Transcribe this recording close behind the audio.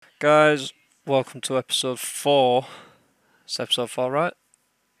Guys, welcome to episode 4. It's episode 4, right?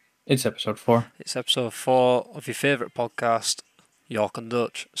 It's episode 4. It's episode 4 of your favourite podcast, York and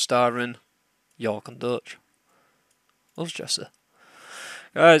Dutch, starring York and Dutch. Us, Jesse.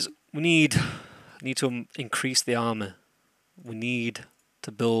 Guys, we need to increase the army. We need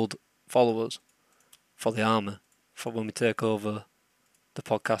to build followers for the army, for when we take over the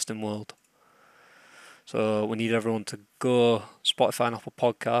podcasting world. So we need everyone to go Spotify and Apple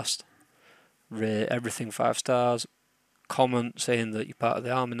Podcast, rate everything 5 stars, comment saying that you're part of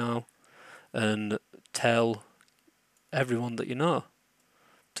the army now, and tell everyone that you know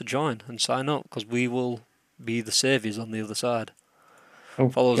to join and sign up, because we will be the saviours on the other side. Oh,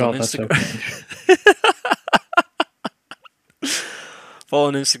 Follow us God, on that's so Instagram. Follow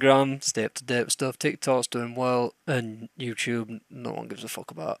on Instagram, stay up to date with stuff. TikTok's doing well, and YouTube, no one gives a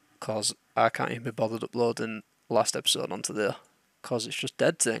fuck about, because I can't even be bothered uploading last episode onto there, because it's just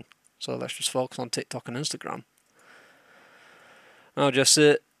dead thing. So let's just focus on TikTok and Instagram. Now,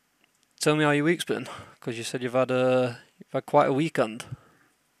 Jesse, tell me how your week's been, because you said you've had quite a weekend.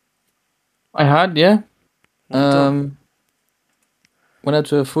 I had, yeah. What have you done? Went out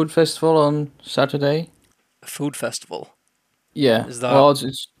to a food festival on Saturday. A food festival. Yeah. Is that Well,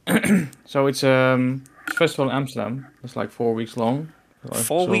 it's so it's festival in Amsterdam. It's like 4 weeks long.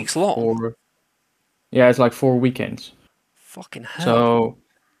 four So weeks long? yeah, it's like 4 weekends. Fucking hell. So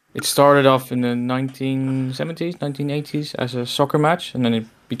it started off in the 1970s, 1980s as a soccer match, and then it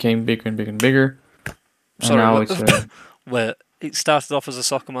became bigger and bigger and bigger. And Sorry, now what? it's Wait, it started off as a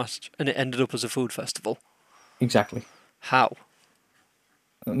soccer match and it ended up as a food festival. exactly. How?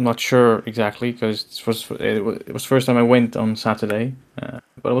 I'm not sure exactly because it was first time I went on Saturday,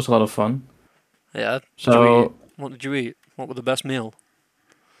 but it was a lot of fun. Yeah, did you eat? So, What did you eat? What was the best meal?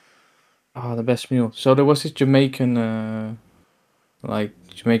 the best meal. So there was this Jamaican, like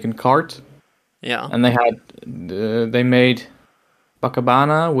Jamaican cart, Yeah. and they made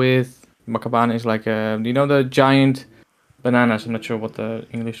bacabana with bacabana is like the giant bananas. I'm not sure what the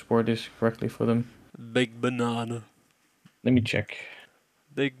English word is correctly for them. Big banana. Let me check.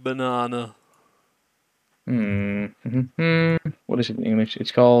 Big banana. What is it in English?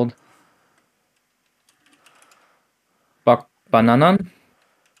 It's called bananan.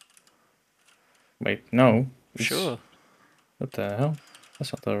 Wait, no. Sure. What the hell?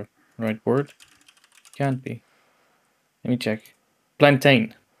 That's not the right word. Can't be. Let me check.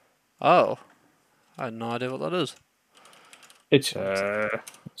 Plantain. Oh, I had no idea what that is. It's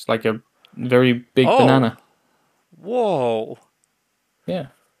like a very big Oh, banana. whoa. Yeah.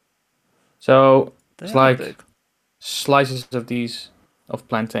 So They it's are like big. slices of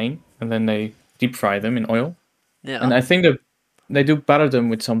plantain, and then they deep fry them in oil. Yeah. And I think that they do batter them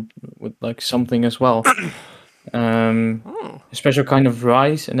with like something as well. Oh, A special kind of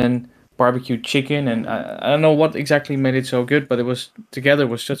rice, and then barbecue chicken, and I don't know what exactly made it so good, but it was together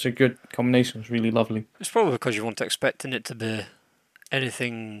was such a good combination. It was really lovely. it's probably because you weren't expecting it to be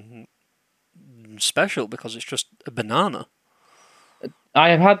anything special, because it's just a banana. I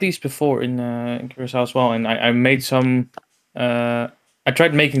have had these before in Curacao as well, and I made some. I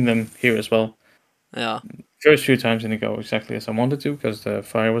tried making them here as well. Yeah. First few times didn't go exactly as I wanted to because the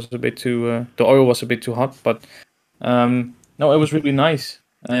fire was a bit too. The oil was a bit too hot, but no, it was really nice.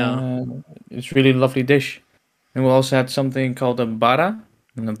 Yeah. It's really lovely dish, and we also had something called a bara,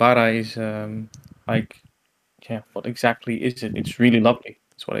 and the bara is like, yeah, what exactly is it? It's really lovely.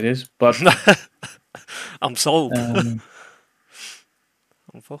 That's what it is, but. I'm sold. Um,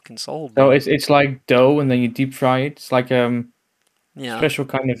 I'm fucking sold, so bro. it's like dough, and then you deep fry it. It's like Yeah. special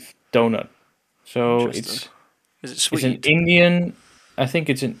kind of donut. So Interesting. Is it it's an sweet? Indian. I think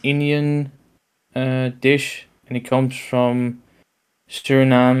it's an Indian dish, and it comes from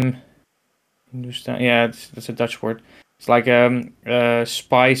Suriname, Hindustan. Yeah, that's a Dutch word. It's like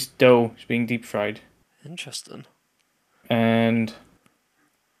spiced dough is being deep fried, Interesting. and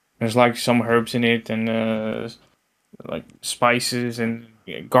there's like some herbs in it, and like spices and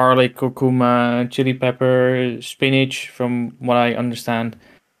garlic, curcuma, chili pepper, spinach, from what I understand.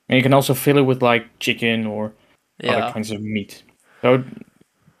 And you can also fill it with like chicken or other Yeah. kinds of meat. So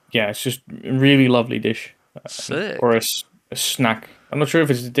yeah, it's just a really lovely dish, or Sick. a snack. I'm not sure if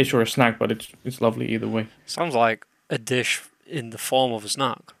it's a dish or a snack, but it's lovely either way. Sounds like a dish in the form of a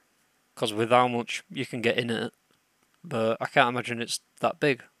snack. Because with how much you can get in it, but I can't imagine it's that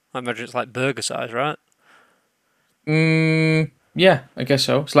big. I imagine it's like burger size, right? Yeah, I guess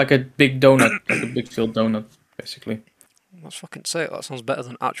so. It's like a big donut, like a big filled donut, basically. That's fucking sick. That sounds better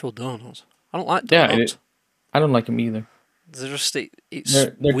than actual donuts. I don't like Yeah, donuts. I don't like them either. They're just it's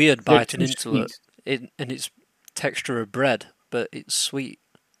They're weird they're biting too into sweet. it, and it's texture of bread, but it's sweet.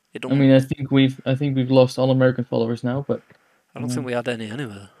 It I don't. mean, I think we've lost all American followers now, but I don't think we had any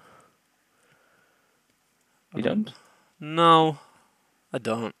anyway. I you don't. don't. No, I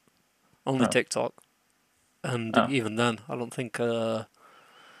don't. Only Oh, TikTok, and oh, even then, I don't think they're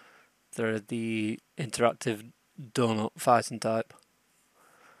the interactive donut fighting type.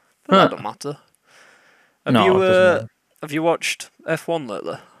 But that don't huh. matter. Have No, you it doesn't matter. have you watched F1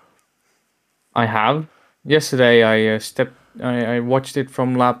 lately? I have. Yesterday, I watched it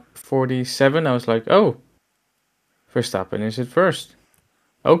from lap 47. I was like, oh, Verstappen is it first?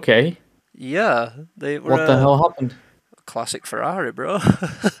 Okay, Yeah, they were what the a hell happened? classic Ferrari, bro.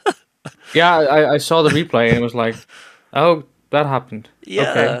 Yeah, I saw the replay and it was like, oh, that happened. Okay.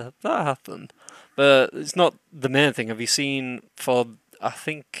 Yeah, that happened. But it's not the main thing. Have you seen for I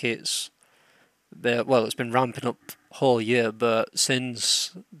think it's been ramping up whole year, but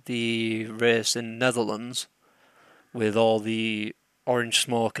since the race in Netherlands with all the orange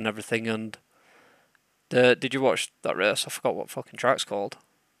smoke and everything and did you watch that race? I forgot what fucking track's called.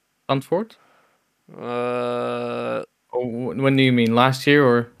 Zandvoort? Uh Oh, when do you mean? Last year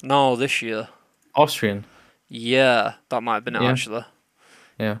or no, this year. Austrian? Yeah, that might have been it Yeah, actually.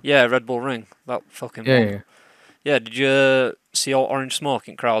 yeah, Yeah, Red Bull Ring. That fucking yeah, one. yeah. Yeah, did you see all orange smoke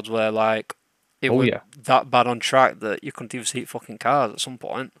in crowds where like it Oh was yeah. that bad on track that you couldn't even see fucking cars at some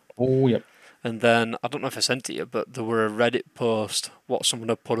point? Oh yeah. And then I don't know if I sent it to you, but there were a Reddit post what someone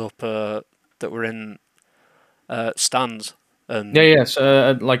had put up that were in stands Yeah, and yeah.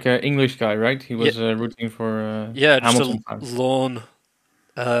 It's like an English guy, right? He yeah, was rooting for yeah, just a Hamilton fan. lone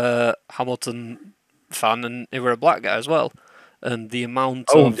Hamilton fan, and they were a black guy as well. And the amount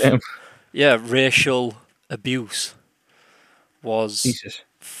Oh of damn, racial abuse was Jesus.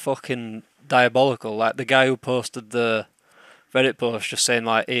 fucking diabolical. Like the guy who posted the Reddit post just saying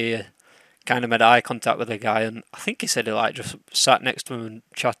like he kind of made eye contact with the guy, and I think he said he like just sat next to him and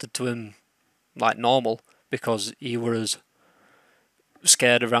chatted to him like normal because he was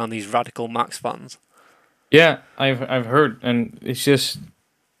scared around these radical Max fans. Yeah, I've heard, and it's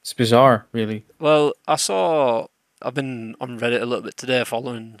bizarre, really. Well, I've been on Reddit a little bit today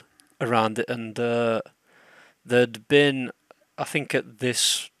following around it, and there'd been, I think at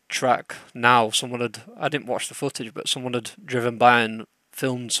this track now, I didn't watch the footage, but someone had driven by and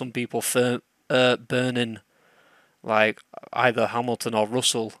filmed some people burning like either Hamilton or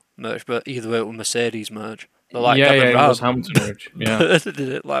Russell merch, but either way it was Mercedes merch. They're like Yeah, yeah, gathered it was round Hamilton and merch. Yeah.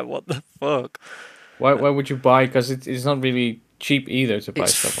 burning it. Like what the fuck? Why would you buy? Because it's not really cheap either to buy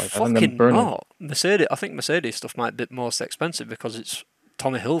It's stuff like that and then fucking burn it. not. Mercedes. I think Mercedes stuff might be most expensive because it's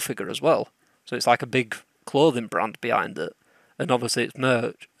Tommy Hilfiger as well. So it's like a big clothing brand behind it, and obviously it's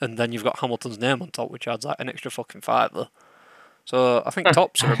merch. And then you've got Hamilton's name on top, which adds like an extra fucking fiver. So I think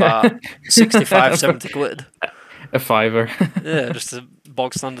tops are about 65, 70 quid. A fiver. Yeah, just a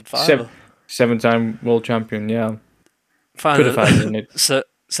bog standard Seven, fiver. seven-time world champion. Yeah, Fine, could have had it in it.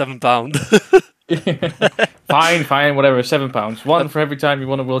 £7. Fine, whatever. £7. One for every time you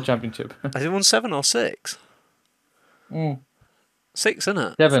won a world championship. Has he won 7 or 6? Mm. 6, isn't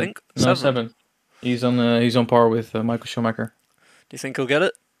it? I Seven. think No, 7. seven. He's on par with Michael Schumacher. Do you think he'll get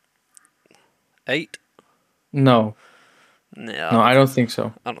it? 8? No, Yeah, no, I don't think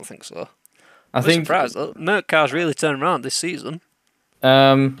so. I don't think so. I I'm think, surprised though. Merc cars really turned around this season.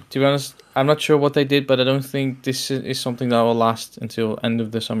 to be honest, I'm not sure what they did, but I don't think this is something that will last until end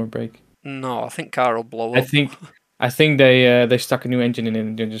of the summer break. No, I think car will blow I up. think, they stuck a new engine in it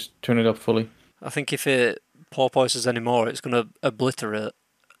and then just turn it up fully. I think if it porpoises anymore, it's going to obliterate.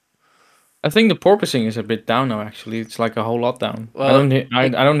 I think the porpoising is a bit down now. Actually, it's like a whole lot down. Well, I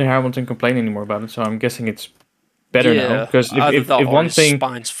don't hear Hamilton complain anymore about it, so I'm guessing it's better now. yeah, Because either that if or one his thing,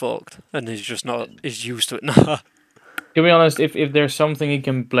 spine's fucked and he's just not, he's used to it now. to be honest, if there's something he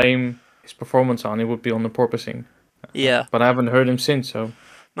can blame his performance on, it would be on the porpoising. Yeah. But I haven't heard him since, so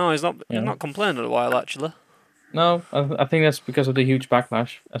No, he's not. He's yeah. not complained in a while actually. No, I think that's because of the huge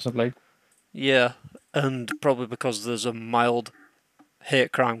backlash as of late. Yeah, and probably because there's a mild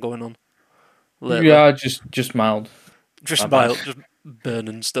hate crime going on lately. Yeah, just mild. Just not bad. mild, just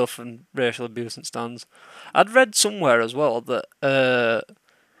burning stuff and racial abuse in stands. I'd read somewhere as well that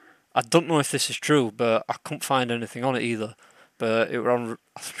I don't know if this is true, but I couldn't find anything on it either. But it were on,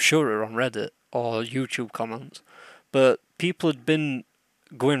 I'm sure it were on Reddit or YouTube comments. But people had been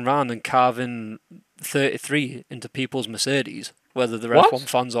going round and carving 33 into people's Mercedes, whether they're What? F1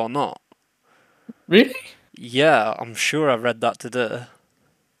 fans or not. Really? Yeah, I'm sure I read that today.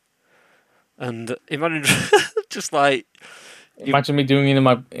 And imagine just like Imagine me doing it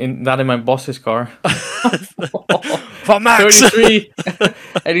in my boss's car. for Max. 33,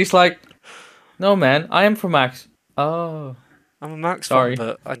 and he's like, "No, man, I am for Max." Oh, I'm a Max fan, Sorry.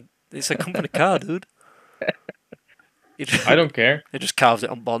 but it's a company car, dude. I don't care. It just carves it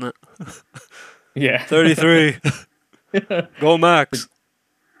on bonnet. Yeah. 33. Go Max.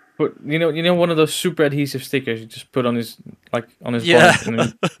 But you know, one of those super adhesive stickers you just put on his Yeah. bonnet, and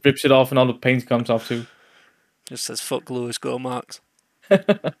then he rips it off, and all the paint comes off too. Just says fuck Lewis, go Max.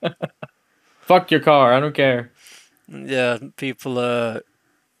 Fuck your car. I don't care. Yeah, people are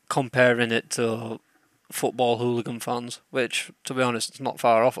comparing it to football hooligan fans, which, to be honest, it's not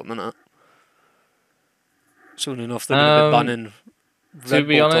far off at the minute. Soon enough, they're going to be banning To Red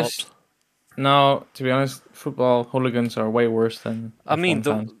be Bull honest, tops. no. To be honest, football hooligans are way worse than I mean, F1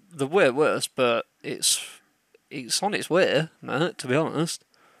 fans. the way worse, but it's on its way, mate. To be honest,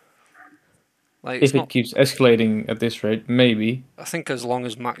 like it's If it not. keeps escalating at this rate, maybe. I think as long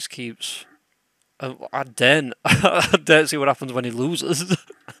as Max keeps, I dare, I dare see what happens when he loses.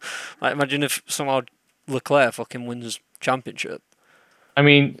 Like, imagine if somehow Leclerc fucking wins championship. I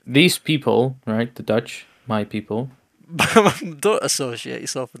mean, these people, right? The Dutch, my people, Don't associate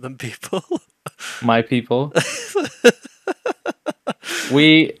yourself with them people. my people.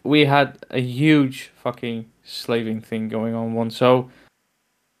 we had a huge fucking slaving thing going on once, so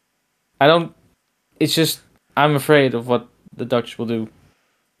I don't. It's just I'm afraid of what the Dutch will do,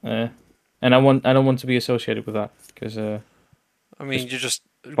 and I don't want to be associated with that because I mean, you just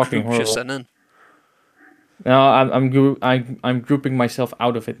fucking groups you're horrible. sent in. No, I'm grouping myself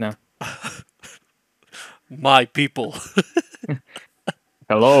out of it now. My people.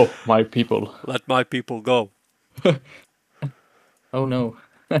 Hello, my people. Let my people go. Oh no,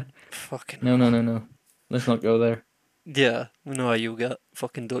 Fucking no, hell. no, no, no. Let's not go there. Yeah, we know how you get.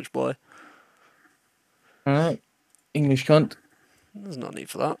 Fucking Dutch boy. All right, English cunt. There's no need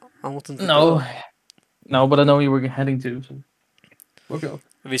for that. Hamilton's the No, goat. no, but I know you were heading to. So we'll go.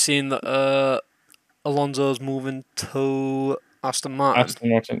 Have you seen that Alonso's moving to Aston Martin? Aston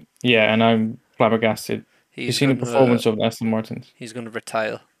Martin. Yeah, and I'm flabbergasted. You've He's seen the gonna performance of Aston Martins, he's gonna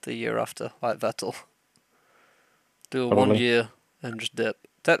retire the year after, like Vettel. Do a 1 probably. year and just dip.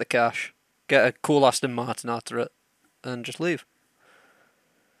 Take the cash, get a cool Aston Martin after it, and just leave.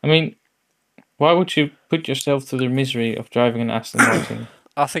 I mean, why would you put yourself through the misery of driving an Aston Martin?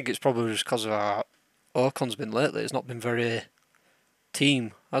 I think it's probably just because of how Ocon's been lately. It's not been very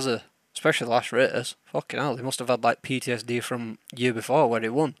team, has it? Especially the last race. Fucking hell, they must have had like PTSD from year before where he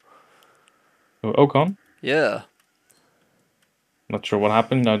won. Ocon? Yeah. Not sure what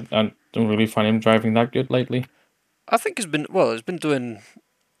happened. I don't really find him driving that good lately. I think he's been doing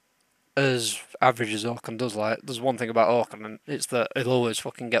as average as Ocon does. Like, there's one thing about Ocon, and it's that he'll always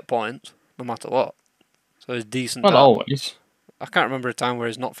fucking get points, no matter what. So he's decent. Not always. I can't remember a time where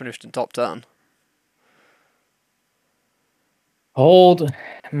he's not finished in top 10. Hold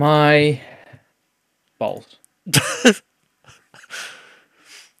my balls.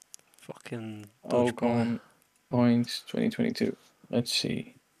 Fucking Dutch boy. Ocon points 2022. Let's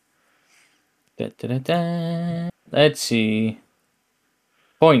see. Da, da, da, da. Let's see.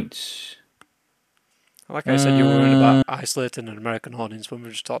 Points. Like I said, you were worrying about isolating an American audience when we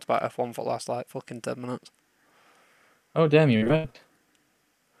just talked about F1 for the last like fucking 10 minutes. Oh damn, you're right.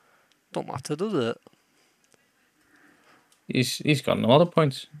 Don't matter, does it? He's gotten a lot of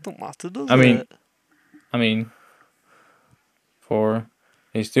points. Don't matter, does I mean, it? I mean, for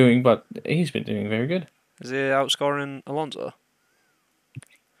his doing, but he's been doing very good. Is he outscoring Alonso?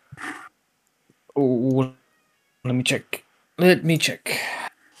 Oh, let me check. Let me check.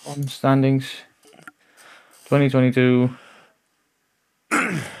 On standings. 2022.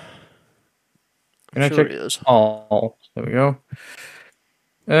 I'm Can I sure check he is. all? There we go.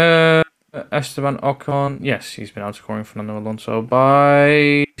 Esteban Ocon. Yes, he's been outscoring Fernando Alonso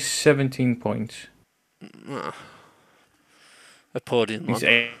by 17 points. A podium He's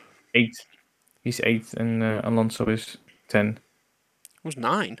man. eight. He's 8th, and Alonso is 10. It was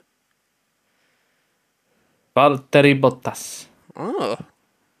 9. Valtteri Bottas. Oh.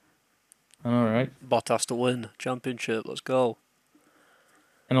 All right. Bottas to win championship. Let's go.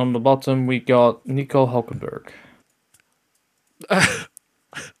 And on the bottom, we got Nico Hulkenberg.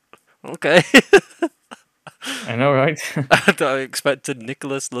 Okay. I know, right? I expected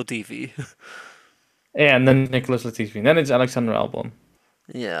Nicholas Latifi. Yeah, and then Nicholas Latifi. And then it's Alexander Albon.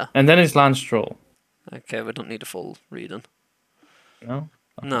 Yeah. And then it's Lance Stroll. Okay, we don't need a full reading. No?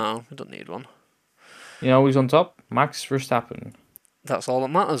 Okay. No, we don't need one. You know who's on top? Max Verstappen. That's all that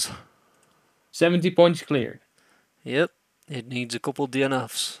matters. 70 points cleared. Yep. It needs a couple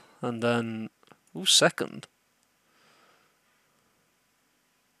DNFs. And then... Who's second?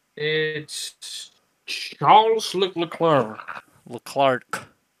 It's Charles Leclerc. Leclerc.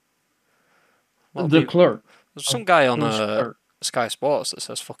 Leclerc. There's some guy on Leclerc. Sky Sports that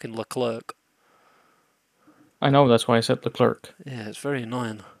says fucking Leclerc. I know, that's why I said Leclerc. Yeah, it's very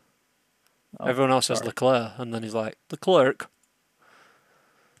annoying. Oh, Everyone else says sorry. Leclerc, and then he's like, Leclerc?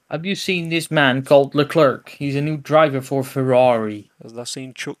 Have you seen this man called Leclerc? He's a new driver for Ferrari. Has that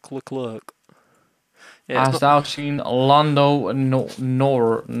seen Chuck Leclerc? Yeah, Hast thou seen Lando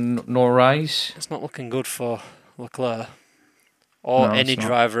Norris? it's not looking good for Leclerc. Or No, any it's not.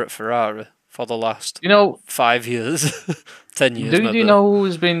 driver at Ferrari for the last You know, 5 years. 10 years, do maybe. you know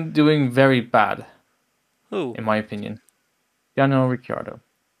who's been doing very bad, Who? in my opinion? Daniel Ricciardo.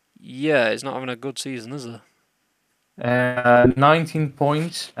 Yeah, he's not having a good season, is he? 19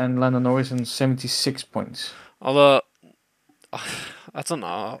 points, and Lando Norris on 76 points. Although, I don't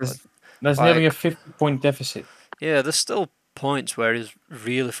know. That's nearly a 50-point deficit. Yeah, there's still points where he's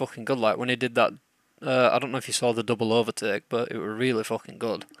really fucking good. Like when he did that, I don't know if you saw the double overtake, but it was really fucking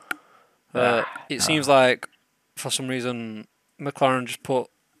good. It seems like, for some reason, McLaren just put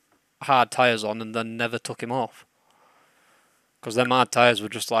hard tyres on and then never took him off. Because them hard tyres were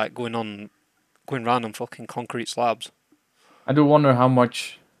just like going round on fucking concrete slabs. I do wonder how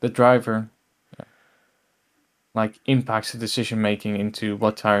much the driver impacts the decision making into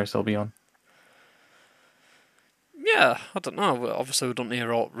what tires they'll be on. Yeah, I don't know. Obviously, we don't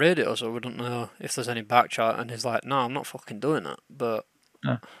hear all radio, so we don't know if there's any back chat. And he's like, "No, I'm not fucking doing it." But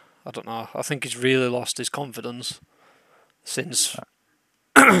Yeah. I don't know. I think he's really lost his confidence since,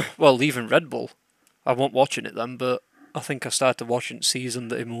 well, leaving Red Bull. I wasn't watching it then, but I think I started watching the season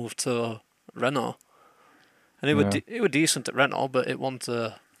that he moved to Renault. And it were decent at Renault, but it wasn't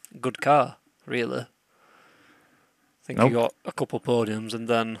a good car, really. I think he got a couple podiums, and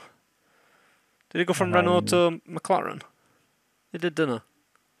then did he go from Renault to McLaren? He did, didn't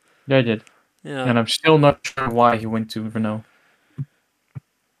Yeah, I did. he? Yeah. And I'm still not sure why he went to Renault.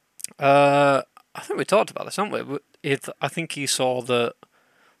 I think we talked about this, haven't we? I think he saw that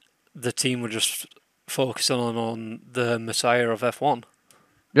the team were just focusing on the Messiah of F1.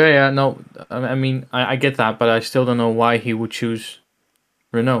 Yeah, no. I mean, I get that, but I still don't know why he would choose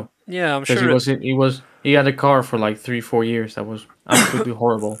Renault. Yeah, I'm Because sure. he had a car for like 3-4 years that was absolutely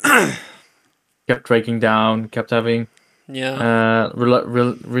horrible. Kept breaking down, kept having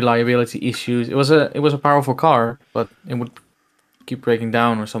reliability issues. It was a powerful car, but it would keep breaking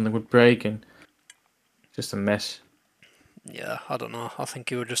down, or something would break, and just a mess. Yeah, I don't know. I think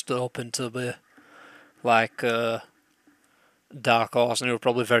he was just hoping to be like dark horse, and he was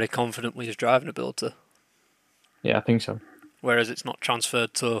probably very confident with his driving ability. Yeah, I think so. Whereas it's not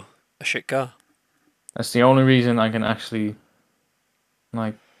transferred to a shit car. That's the only reason I can actually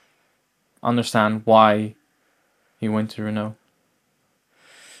understand why he went to Renault.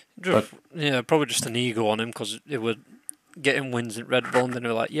 Probably just an ego on him, because it would get him wins at Red Bull, and then they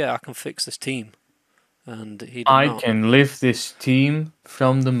were like, yeah, I can fix this team. And he did not. I can lift this team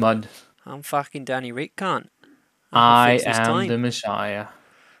from the mud. I'm fucking Danny Rick, can't. I am the Messiah.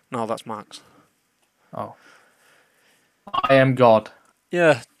 No, that's Max. Oh. I am God.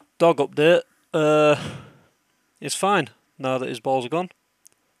 Yeah, dog update. It's fine now that his balls are gone.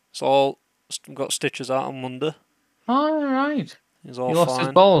 It's all got stitches out on Monday. Alright. He's all he fine. lost his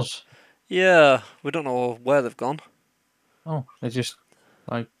balls. Yeah, we don't know where they've gone. Oh, they just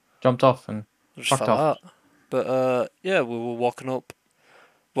jumped off and fucked off. Out. But yeah, we were walking up.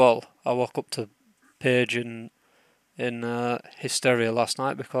 Well, I woke up to Paige in hysteria last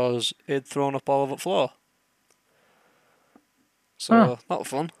night because he'd thrown up all over the floor. So that was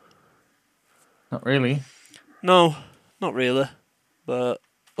fun. Not really. No, not really. But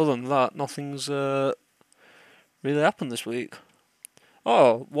other than that, nothing's really happened this week.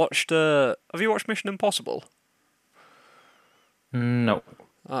 Oh, have you watched Mission Impossible? No.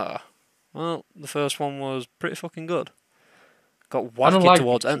 Ah. Well, the first one was pretty fucking good. Got wacky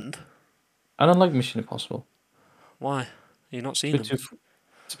towards end. I don't like Mission Impossible. Why? You not seen them?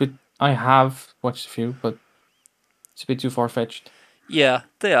 It's a bit. I have watched a few, but it's a bit too far-fetched. Yeah,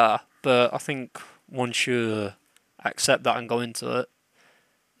 they are. But I think once you accept that and go into it,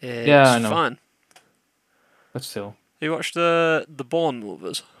 it's fine. But still. You watched the Bourne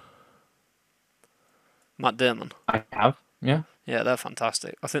movies? Matt Damon. I have. Yeah. Yeah, they're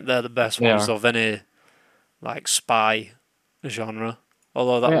fantastic. I think they're the best ones of any spy genre.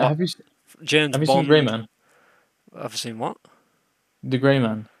 Although that James Have you Bond. seen Grey Man? I've seen what? The Grey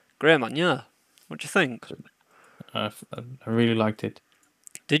Man. Grey Man, yeah. What do you think? I really liked it.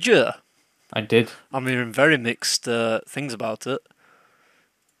 Did you? I did. I'm hearing very mixed things about it.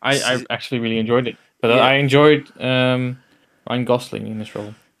 I actually really enjoyed it, but I enjoyed Ryan Gosling in this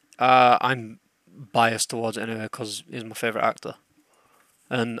role. I'm biased towards it anyway because he's my favourite actor,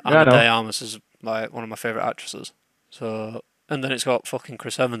 and Ana de Armas is one of my favourite actresses. So And then it's got fucking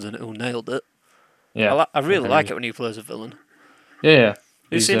Chris Evans in it who nailed it. Yeah. I really very like good. it when he plays a villain. Yeah, yeah. Have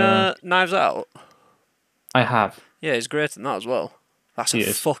you He's, seen Knives Out? I have. Yeah, he's great in that as well. That's a He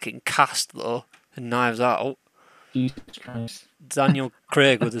is. fucking cast though. In Knives Out, Jesus Christ. Daniel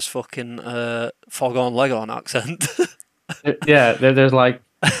Craig with his fucking foghorn leghorn accent. Yeah, there's like,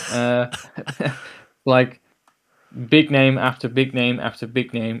 like big name after big name after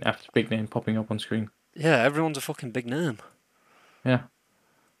big name after big name popping up on screen. Yeah, everyone's a fucking big name. Yeah,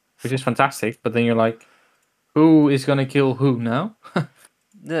 which is fantastic. But then you're like, who is gonna kill who now?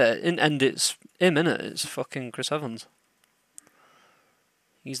 Yeah, and it's him, innit? It's fucking Chris Evans.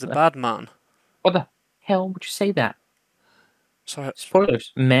 He's the bad man. What the hell would you say that? Sorry,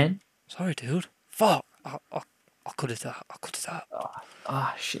 Spoilers, man. sorry, dude. Fuck. I cut it out. I cut it out.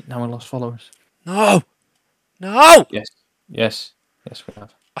 Ah, shit. Now I lost followers. No! No! Yes, yes, yes. We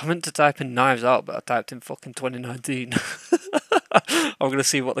have. I meant to type in Knives Out, but I typed in fucking 2019. I'm gonna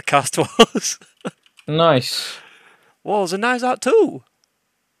see what the cast was. Nice. Whoa, was a Knives Out too?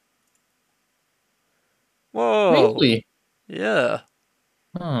 Whoa. Really? Yeah.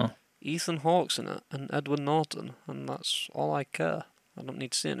 Oh. Ethan Hawke's in it and Edward Norton, and that's all I care. I don't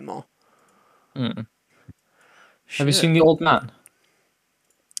need to see anymore. Mm. Shit. Have you seen The Old Man?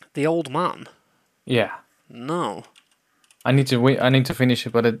 The Old Man? Yeah. No. I need to wait. I need to finish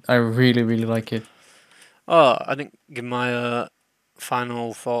it, but I really, really like it. Oh, I didn't give my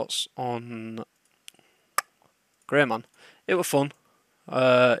final thoughts on Grey Man. It was fun.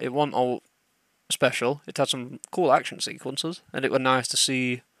 It wasn't all special. It had some cool action sequences, and it was nice to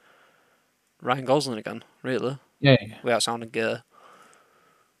see Ryan Gosling again, really, Yeah, without sounding gay.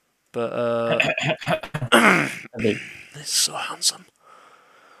 But a bit, he's so handsome.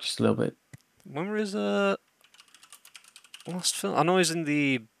 just a little bit. When were his last film? I know he's in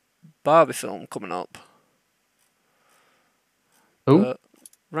the Barbie film coming up. Who? But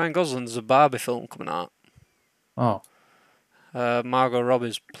Ryan Gosling's a Barbie film coming out. Oh, Margot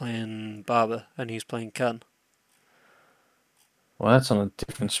Robbie's playing Barbie, and he's playing Ken. well, that's on a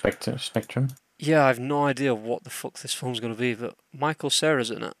different spectrum. Yeah, I have no idea what the fuck this film's gonna be, but Michael Cera's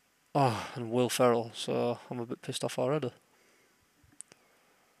in it. Oh, and Will Ferrell, so I'm a bit pissed off already.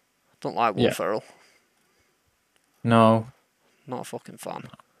 Don't like Will Yeah. Ferrell. No, Not a fucking fan.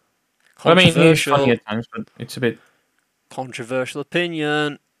 I mean, he's Controversial, funny at times, but it's a bit. controversial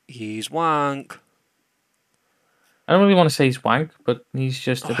opinion. He's wank. I don't really want to say he's wank, but he's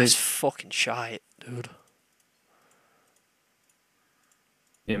just a Oh, he's bit. fucking shite, dude.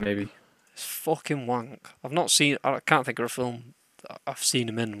 Yeah, maybe. It's fucking wank. I've not seen. I can't think of a film that I've seen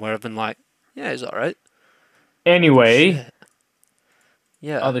him in where I've been like, yeah, he's alright. Anyway, Shit.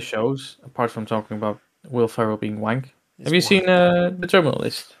 Yeah. other shows apart from talking about Will Ferrell being wank. he's Have you seen wank. The Terminal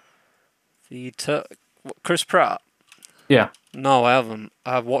List? Chris Pratt? Yeah, No, I haven't.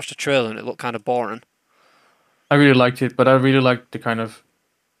 I've watched a trailer and it looked kind of boring. I really liked it, but I really liked the kind of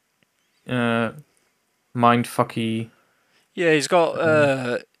mind fucky. Yeah, he's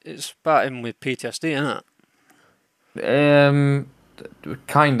got. It's about him with PTSD, isn't it?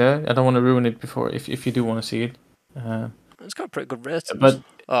 Kinda. I don't want to ruin it before if you do want to see it. It's got pretty good ratings. But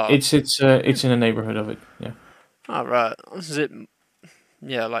oh, it's in the neighborhood of it. Yeah. all right. Is it?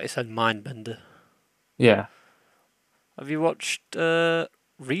 Yeah, like you said, Mindbender. Yeah, Have you watched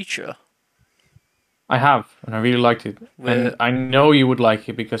Reacher? I have, and I really liked it. Where, And I know you would like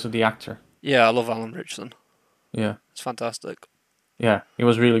it because of the actor. yeah, I love Alan Richardson. Yeah, It's fantastic. yeah, he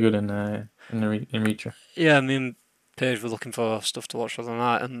was really good in Reacher. Yeah, I mean, Paige was looking for stuff to watch the other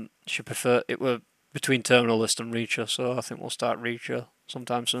night, and she preferred it were between Terminal List and Reacher, so I think we'll start Reacher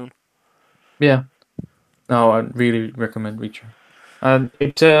sometime soon. Yeah. No, I really recommend Reacher. And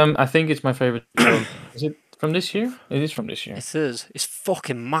I think it's my favorite show. Is it from this year? It is from this year. It is. It's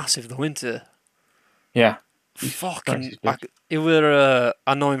fucking massive, though, isn't it? Yeah. Fucking. he's big. It were.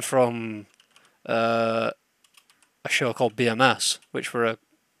 I know him from a show called BMS, which were a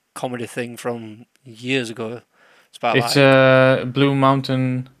comedy thing from years ago. It's about It's like Blue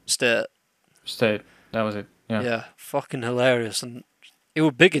Mountain State. State. That was it. Yeah. Yeah, fucking hilarious, and it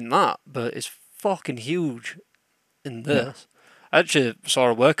was big in that, but it's fucking huge in this. I actually saw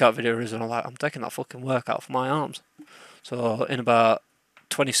a workout video and I'm like, I'm taking that fucking workout for my arms. So in about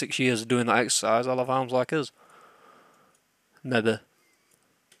 26 years of doing that exercise, I'll have arms like his. Maybe.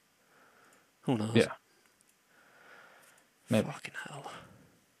 Who knows? Yeah. Maybe. Fucking hell.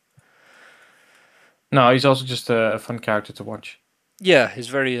 No, he's also just a fun character to watch. Yeah, he's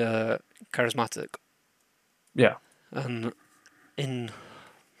very charismatic. Yeah. And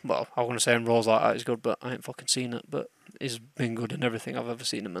well, I want to say in roles like that he's good, but I ain't fucking seen it. But he's been good in everything I've ever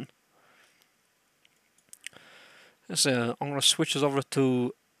seen him in. So I'm gonna switch us over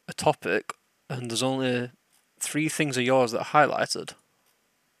to a topic, and there's only 3 things of yours that are highlighted.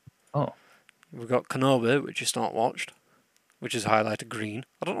 Oh. We've got Kenobi, which you not watched, which is highlighted green.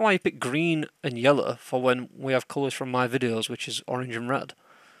 I don't know why you picked green and yellow for when we have colours from my videos, which is orange and red.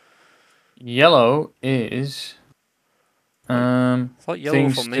 Yellow is I thought yellow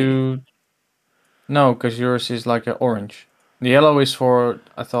for things me. to. No, because yours is like an orange. The yellow is for.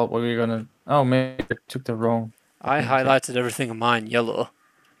 I thought we were gonna. Oh, maybe I took the wrong. I thing too. highlighted everything of mine yellow.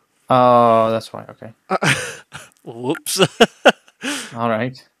 Oh, that's why. Okay. Whoops. All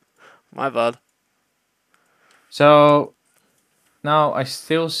right. My bad. So now I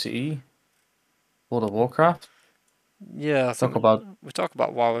still see World of Warcraft. Yeah, I think we talk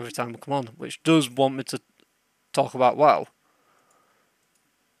about WoW every time we come on, which does want me to talk about WoW.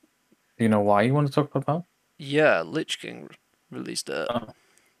 Do you know why you want to talk about WoW? Yeah, Lich King released it. Oh.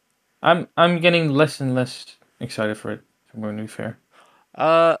 I'm getting less and less excited for it. If I'm going to be fair.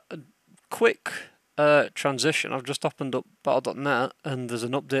 Quick transition. I've just opened up Battle.net and there's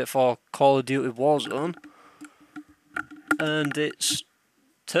an update for Call of Duty Warzone, and it's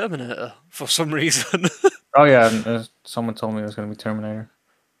Terminator for some reason. Oh yeah, someone told me it was going to be Terminator.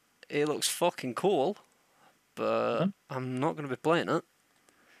 It looks fucking cool, but I'm not going to be playing it.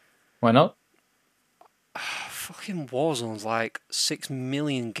 Why not? Fucking Warzone's like 6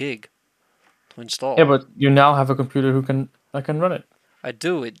 million gig to install. Yeah, but you now have a computer that can run it. I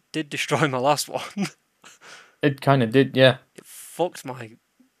do. It did destroy my last one. It kind of did, yeah. It fucked my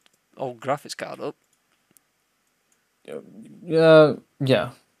old graphics card up. Yeah.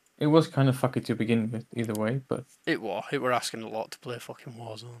 It was kind of fucky to begin with, either way, but It were asking a lot to play fucking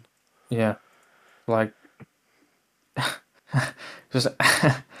Warzone. yeah, like just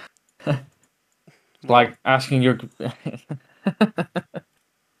like asking your.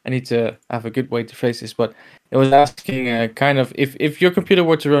 I need to have a good way to phrase this, but it was asking kind of if your computer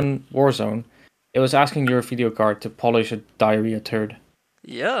were to run Warzone, it was asking your video card to polish a diarrhea turd.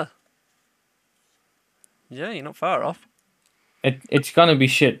 Yeah. Yeah, you're not far off. It's gonna be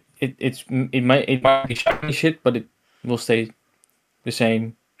shit. It might be shiny shit, but it will stay the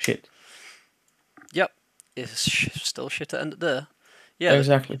same shit. Yep. It's still shit at the end of the day. Yeah,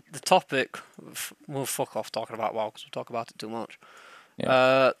 exactly. The topic, we'll fuck off talking about WoW because we talk about it too much.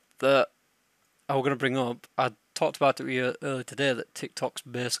 Yeah. That I was going to bring up, I talked about it with you earlier today, that TikTok's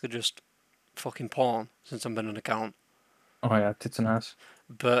basically just fucking porn since I've been an account. Oh yeah, tits and ass.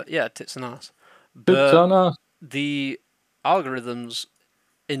 But yeah, tits and ass. Tits and ass. The algorithm's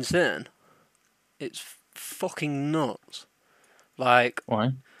insane. It's fucking nuts. Like,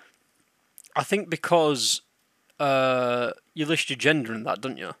 Why? I think because you list your gender in that,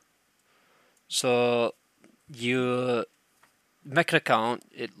 don't you? So you make an account,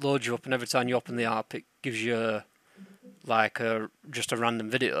 it loads you up, and every time you open the app, it gives you like just a random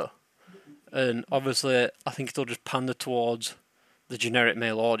video. And obviously, I think it'll just pander towards the generic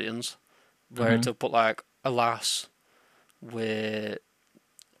male audience, where it'll put like a lass with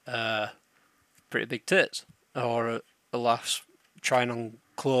pretty big tits, or a lass trying on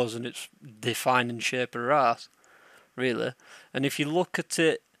clothes and it's defining shape of her ass, really. And if you look at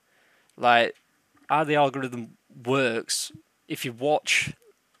it, like how the algorithm works, if you watch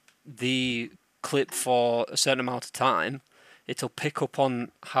the clip for a certain amount of time, it'll pick up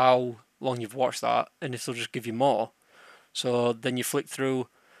on how long you've watched that, and it'll just give you more. So then you flick through,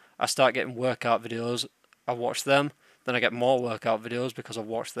 I start getting workout videos, I watch them, then I get more workout videos because I've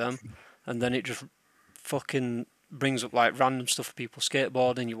watched them, and then it just fucking brings up like random stuff for people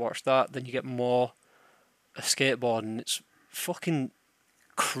skateboarding, you watch that, then you get more skateboarding. It's fucking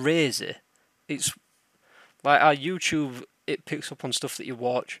crazy. It's like our YouTube, it picks up on stuff that you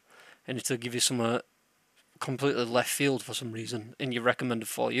watch, and it'll give you some completely left field for some reason in your recommended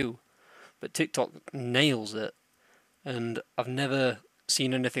for you. But TikTok nails it, and I've never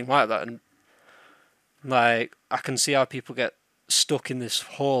seen anything like that. And like, I can see how people get stuck in this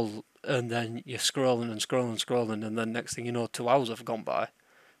hole, and then you're scrolling and scrolling and scrolling, and then next thing you know, 2 hours have gone by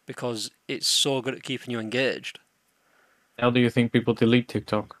because it's so good at keeping you engaged. How do you think people delete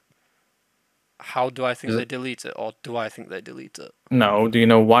TikTok? How do I think they delete it, or do I think they delete it? No, do you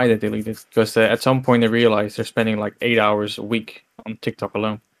know why they delete it? Because at some point they realize they're spending like 8 hours a week on TikTok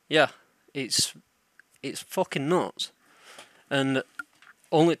alone. Yeah, it's fucking nuts. And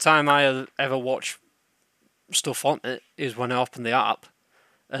only time I ever watch stuff on it is when I open the app,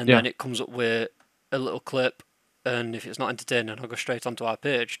 and then it comes up with a little clip, and if it's not entertaining, I'll go straight onto our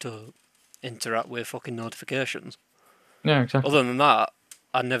page to interact with fucking notifications. Yeah, exactly. Other than that,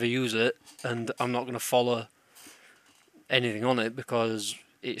 I never use it, and I'm not going to follow anything on it because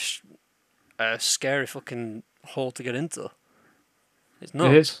it's a scary fucking hole to get into. It's It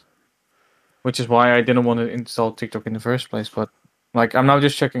nuts. is. Which is why I didn't want to install TikTok in the first place. But like, I'm now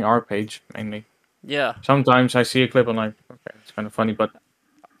just checking our page mainly. Yeah, Sometimes I see a clip and like, okay, it's kind of funny, but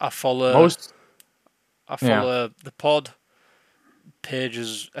I follow most, I yeah, follow the pod,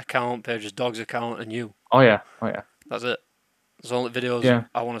 Page's account, Page's dog's account, and you. oh yeah, That's it. That's the only videos yeah.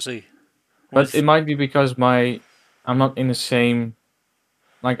 I want to see. But it might be because I'm not in the same,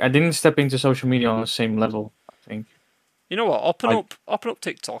 like, I didn't step into social media on the same level. I think. You know what? Like, Open up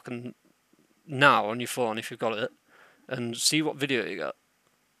TikTok and now on your phone if you've got it, and see what video you got.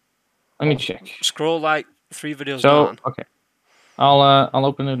 let me check. Scroll like 3 videos So down. okay, I'll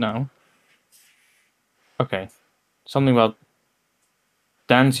open it now. Okay, something about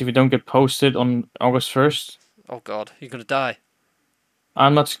dance if you don't get posted on August 1st. Oh God, you're gonna die.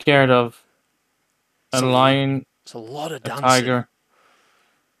 I'm not scared of It's a a, lion, it's a lot of a dancing. tiger.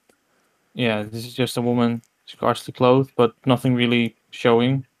 Yeah, this is just a woman scarcely clothed, but nothing really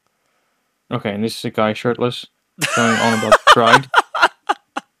showing. Okay, and this is a guy shirtless, going on about pride.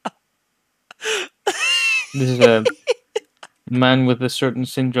 This is a man with a certain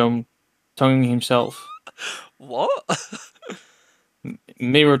syndrome tonguing himself, What?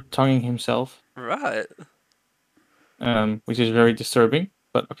 mirror tonguing himself, Right. which is very disturbing,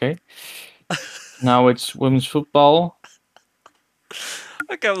 but okay. Now it's women's football.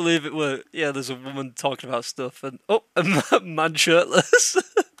 I can't believe it. Yeah, there's a woman talking about stuff, and a man shirtless.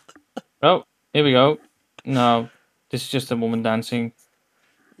 Oh, here we go. No, this is just a woman dancing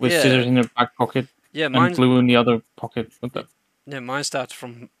with Yeah, scissors in her back pocket yeah, and glue in the other pocket. What the? yeah, mine started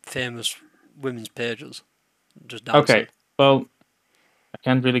from famous women's pages, just Okay, dancing. well, I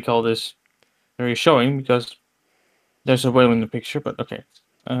can't really call this very showing because there's a whale in the picture, but okay.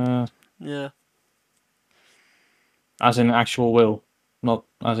 Yeah. As in actual whale, not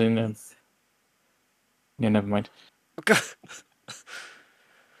as in. Yeah, never mind. Okay.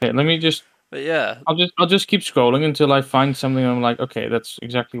 Okay, let me just. But yeah, I'll just keep scrolling until I find something. I'm like, okay, that's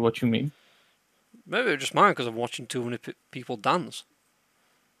exactly what you mean. maybe it's just mine because I'm watching too many people dance.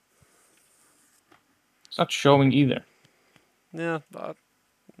 It's not showing either. Yeah, but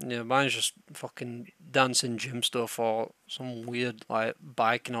yeah, mine's just fucking dancing gym stuff or some weird like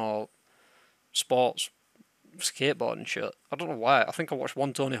biking or sports skateboarding shit. I don't know why. I think I watched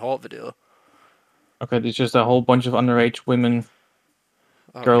one Tony Hawk video. Okay, there's just a whole bunch of underage women,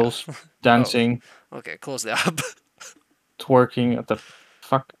 Okay. girls Oh, dancing, okay. Close the app. twerking. What the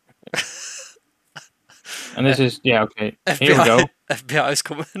fuck? And this is yeah, okay. Here we FBI, go. FBI's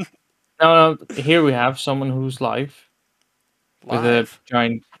coming No, here we have someone who's live with a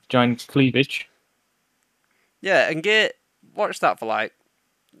live. giant cleavage. Yeah, and watch that for like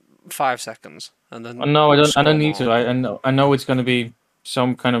 5 seconds, and Oh, then no, I scroll don't need more. to. I know it's gonna be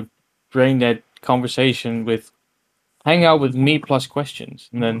some kind of brain dead conversation with hang out with me plus questions,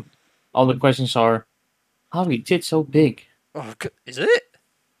 and then all the questions are, how are your tits so big? Oh, is it?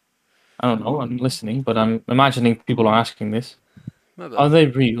 I don't know. I'm listening, but I'm imagining people are asking this. Maybe. Are they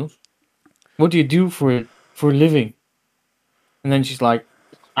real? What do you do for a living? And then she's like,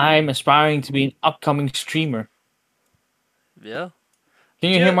 I'm aspiring to be an upcoming streamer. Yeah. Can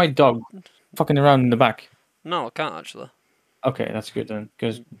Did you hear you? my dog fucking around in the back? No, I can't actually. Okay, that's good then,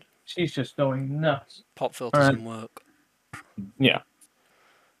 because she's just going nuts. Pop filters Alright, didn't work. yeah.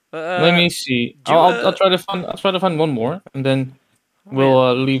 But Let me see. do you? I'll try to find one more, and then I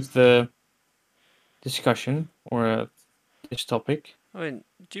we'll mean, leave the discussion or this topic. I mean,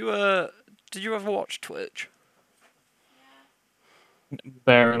 do you? Did you ever watch Twitch?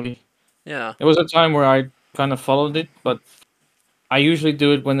 Barely. Yeah. There was a time where I kind of followed it, but I usually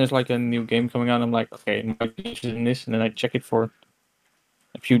do it when there's like a new game coming out. I'm like, okay, I might be interested in this, and then I check it for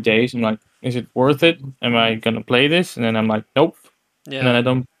a few days. I'm like, is it worth it? Am I gonna play this? And then I'm like, nope. And then Yeah. I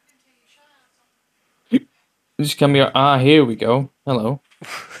don't. This can be. Ah, here we go. Hello.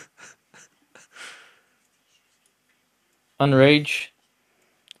 Underage.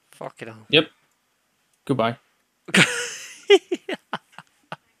 Fucking hell. Yep. Goodbye.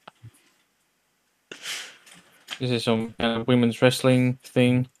 This is some kind of women's wrestling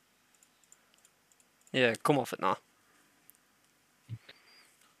thing. Yeah, come off it now.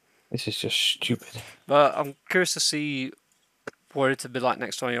 This is just stupid. But I'm curious to see what it'd be like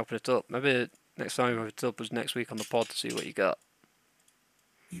next time you open it up. Maybe next time you open it up was next week on the pod to see what you got.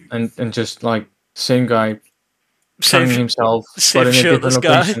 And just like same guy tonguing himself, but Same in a different shirtless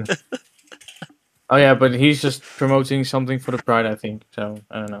guy. location. Oh yeah, but he's just promoting something for the Pride, I think. So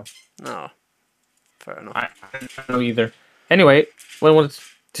I don't know. No. Fair enough. I don't know either. Anyway, what I wanted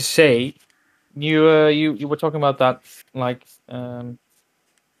to say, you were talking about that like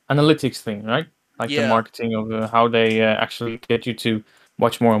analytics thing, right? like the Yeah. marketing of how they actually get you to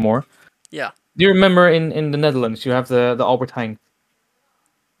watch more and more. Yeah. Do you remember in the Netherlands you have the Albert Heijn?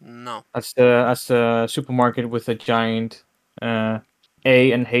 No. That's the supermarket with a giant A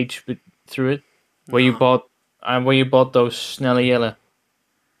and H through it, No. where you bought those Snelle Jelle.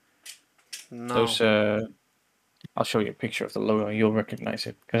 No. Those I'll show you a picture of the logo. You'll recognize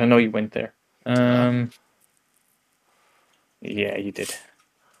it because I know you went there. Did I? Yeah, you did.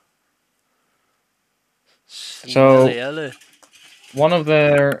 So. One of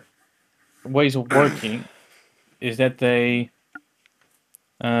their ways of working is that they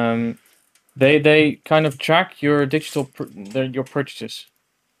kind of track your your purchases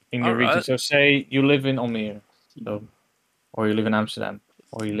in your region. Alright. So say you live in Almere, so, or you live in Amsterdam,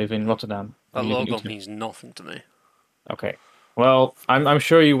 or you live in Rotterdam, or That you live in logo Utrecht. means nothing to me. Okay. Well, I'm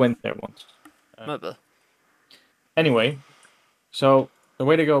sure you went there once. Maybe. Anyway, so the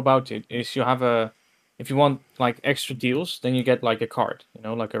way to go about it is if you want like extra deals, then you get like a card,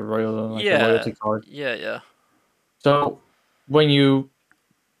 like a loyalty card. Yeah. So when you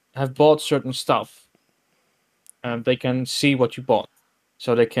have bought certain stuff, they can see what you bought.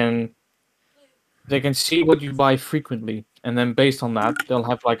 So they can see what you buy frequently, and then based on that, they'll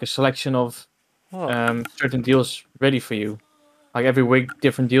have like a selection of Oh. certain deals ready for you. Like every week,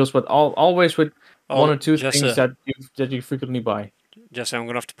 different deals, but always with one Oh, or two things Jesse. that you frequently buy. Jesse, I'm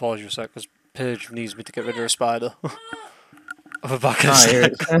gonna have to pause you a sec because Paige needs me to get rid of a spider. I'll be back in a Ah, here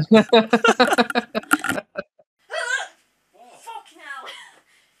sec. it is. Fucking hell.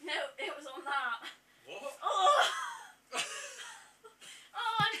 No, it was on that. What? Oh.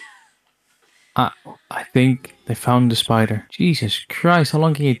 Oh, I think they found the spider. Jesus Christ, how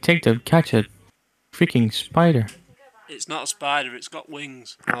long can you take to catch a freaking spider? It's not a spider, it's got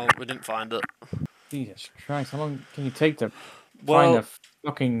wings. Oh, we didn't find it. Jesus Christ, how long can you take to find Well, a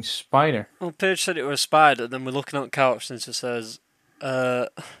fucking spider? well, Paige said it was a spider, then we're looking at the couch and it says,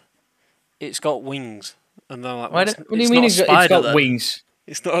 it's got wings. And then I'm like, What it's, do you it's mean not a it's spider got then. wings?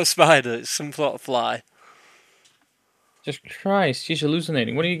 It's not a spider, it's some sort of fly. Jesus Christ, she's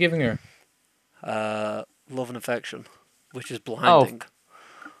hallucinating. What are you giving her? Love and affection, which is blinding.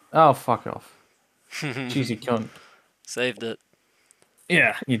 Oh, fuck off. Cheesy cunt. Saved it.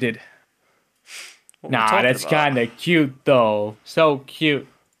 Yeah, you did. What were we Nah, talking that's about? kind of cute though. So cute.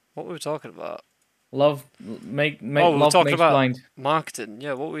 What were we talking about? Love we were love talking makes about blind. marketing.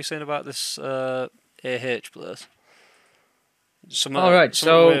 Yeah, what were you saying about this AH place? Some Alright,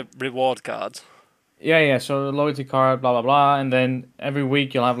 so reward cards. yeah. So the loyalty card, blah blah blah, and then every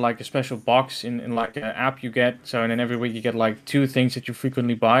week you'll have like a special box in like an app you get. So and then every week you get like two things that you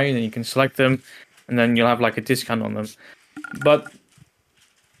frequently buy, and then you can select them, and then you'll have like a discount on them. But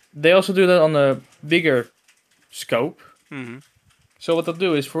they also do that on a bigger scope. Mm-hmm. So what they'll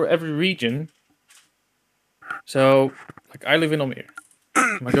do is for every region. So like I live in Almere,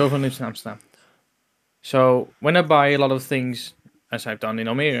 my girlfriend lives in Amsterdam. So when I buy a lot of things, as I've done in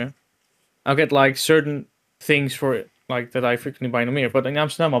Almere, I'll get like certain things for like that I frequently buy in Almere. But in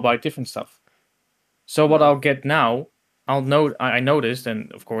Amsterdam, I'll buy different stuff. So what I'll get now, I noticed,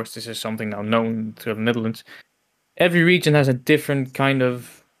 and of course this is something now known to the Netherlands. Every region has different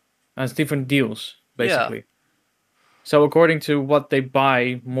deals basically. So according to what they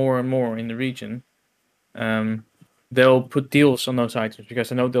buy more and more in the region, they'll put deals on those items because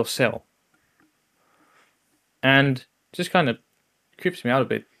they know they'll sell. And just kind of creeps me out a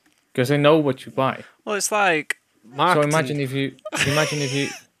bit because they know what you buy. Well, it's like marketing. So imagine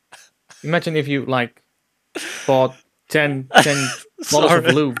if you like bought 10 bottles of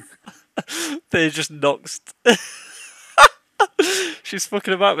lube. They just knocks. She's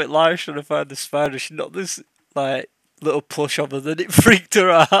fucking about with life trying to find the spider. She knocked this like little plush on her, then it freaked her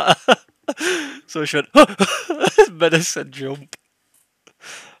out. So she went menace and jump.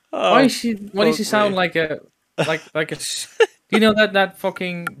 Oh, Why does she sound me. like a do you know that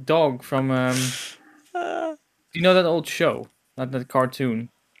fucking dog from do you know that old show, that cartoon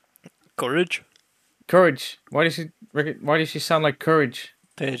Courage? Courage? Why does she sound like Courage?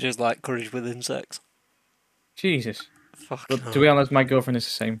 Paige is like courage with insects. Jesus. Fuck. But to be honest, my girlfriend is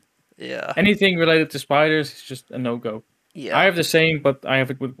the same. Yeah. Anything related to spiders is just a no-go. Yeah. I have the same, but I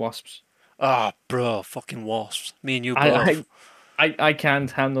have it with wasps. Ah, bro, fucking wasps. Me and you both. I can't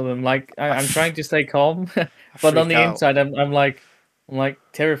handle them. Like I'm trying to stay calm, I but on freak the out. inside, I'm like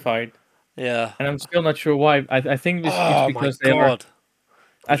terrified, Yeah. and I'm still not sure why. I think it's Oh because my they are. god.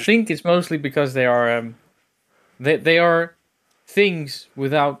 I think it's mostly because they are they are things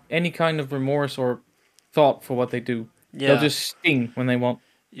without any kind of remorse or thought for what they do. Yeah. They'll just sting when they want.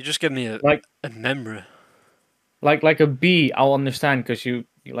 You just give me a Like memory. like a bee, I'll understand because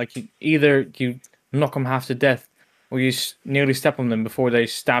either you knock them half to death, or you nearly step on them before they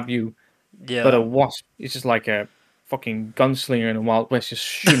stab you. Yeah, But a wasp is just like a fucking gunslinger in the Wild West, just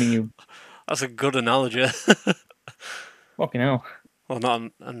shooting you. that's a good analogy. Fucking hell. Well, not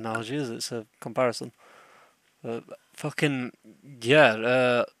an analogy, is it? It's a comparison. Fucking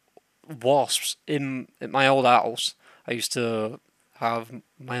yeah. Wasps in my old house. I used to have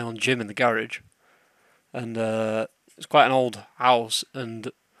my own gym in the garage, and it's quite an old house,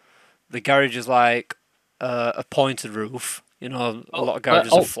 and the garage is like a pointed roof. You know, a lot of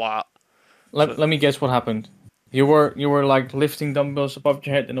garages are flat. Let me guess what happened. You were like lifting dumbbells above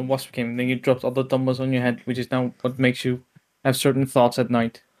your head, and a wasp came, and then you dropped all the dumbbells on your head, which is now what makes you have certain thoughts at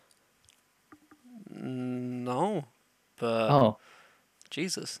night. No, but Oh,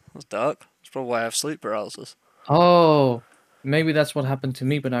 Jesus, that's dark. That's probably why I have sleep paralysis. oh, maybe that's what happened to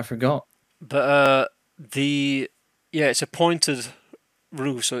me, but I forgot. But it's a pointed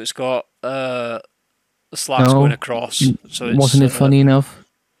roof, so it's got the slats No. going across. So it's, Wasn't it funny enough?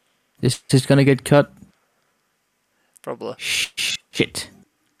 This is gonna get cut. Probably. Shit.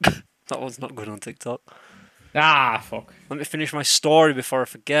 That one's not good on TikTok. Ah, fuck. Let me finish my story before I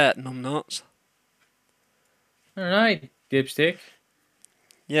forget, numbnuts. All right, dipstick.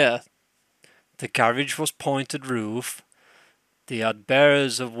 Yeah. The garage was pointed roof. They had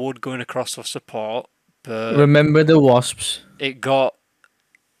bearers of wood going across for support, but Remember the wasps? it got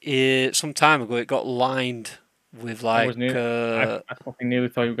some time ago. It got lined with I like was I fucking nearly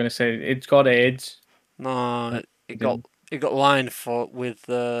thought you were gonna say it's got AIDS. no, it got lined with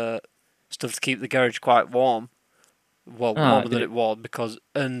stuff to keep the garage quite warm. Well, warmer than it was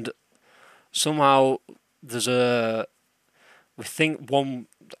and somehow there's we think one.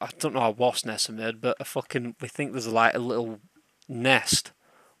 I don't know how wasp nests are made, but we think there's like a little nest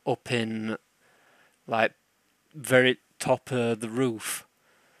up in like very top of the roof,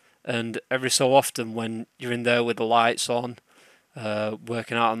 and every so often when you're in there with the lights on,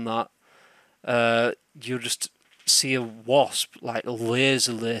 working out on that, you'll just see a wasp like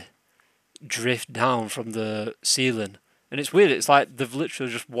lazily drift down from the ceiling, and it's weird. It's like they've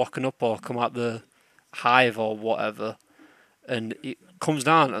literally just woken up or come out the hive or whatever, and it comes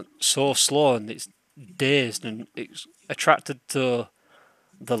down so slow and it's dazed and it's attracted to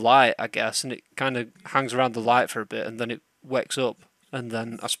the light, I guess, and it kind of hangs around the light for a bit and then it wakes up and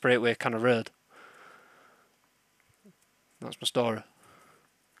then I spray it away kind of red. That's my story.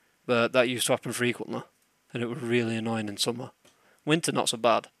 But that used to happen frequently and it was really annoying in summer. Winter not so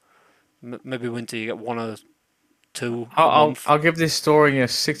bad. Maybe winter you get one or two a month. I'll give this story a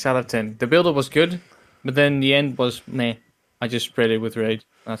 6 out of 10. The build-up was good, but then the end was meh. I just sprayed it with raid.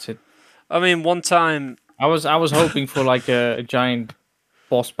 That's it. I mean, one time I was hoping for like a giant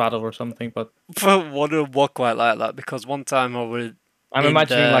boss battle or something, but wouldn't walk quite like that because one time I'm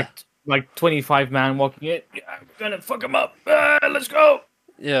imagining like 25 man walking in. Yeah, I'm gonna fuck him up. Let's go.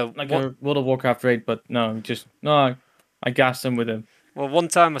 Yeah, Like a World of Warcraft raid, but no, I gassed him with him. Well, one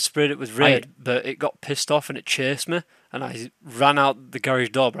time I sprayed it with red, but it got pissed off and it chased me, and I ran out the garage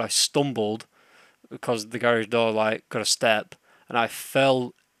door, but I stumbled because the garage door like got a step, and I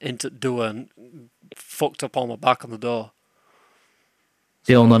fell into the door and fucked up on my back on the door.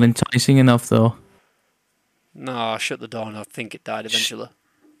 Still not enticing enough though. No, I shut the door and I think it died eventually.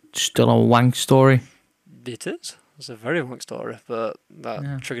 Still a wank story. It is. It's a very long story, but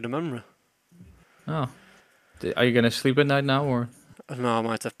that triggered a memory. Oh, are you gonna sleep at night now or? No, I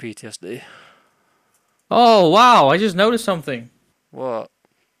might have PTSD. Oh wow! I just noticed something. What?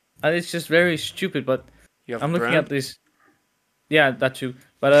 And it's just very stupid, but You have I'm a looking brain? at this. Yeah, that too.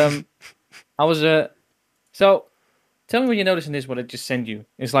 But I was so tell me when you notice in this what I just sent you.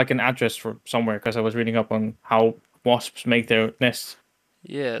 It's like an address for somewhere because I was reading up on how wasps make their nests.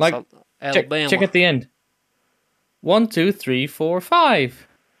 Yeah, it's Like, Alabama. Check at the end. 1, 2, 3, 4, 5.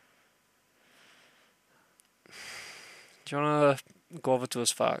 Do you want to go over to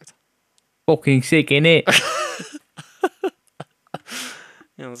his fact? Fucking sick, innit?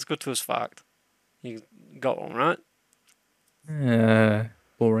 Yeah, let's go to his fact. You got one, right?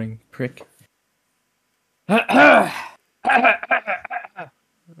 Boring prick.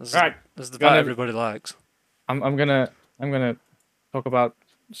 This Right. is the Gonna- fact everybody likes. I'm gonna talk about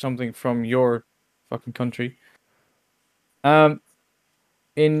something from your fucking country.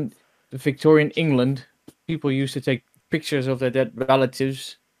 In Victorian England, people used to take pictures of their dead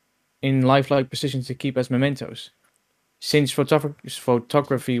relatives in lifelike positions to keep as mementos. Since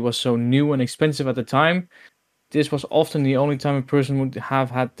photography was so new and expensive at the time, this was often the only time a person would have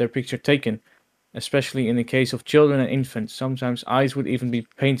had their picture taken, especially in the case of children and infants. Sometimes eyes would even be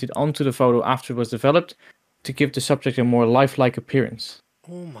painted onto the photo after it was developed to give the subject a more lifelike appearance.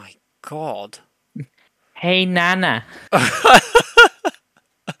 Oh my god. Hey, Nana.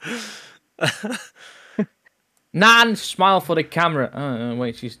 Nan, smile for the camera. Oh,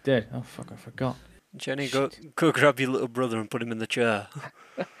 wait, she's dead. Oh, fuck, I forgot. Jenny, go grab your little brother and put him in the chair.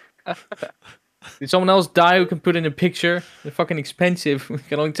 Did someone else die who can put in a picture? They're fucking expensive. We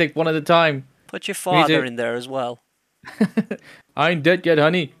can only take one at a time. Put your father to- in there as well. I ain't dead yet,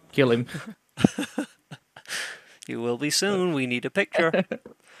 honey. Kill him. You will be soon. We need a picture.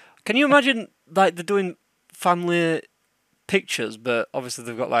 Can you imagine, like, they're doing family pictures, but obviously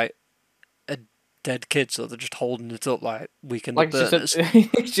they've got, like, a dead kid, so they're just holding it up, like, Weekend Like at Bernie's.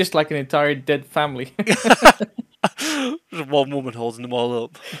 it's just like an entire dead family. Just one woman holding them all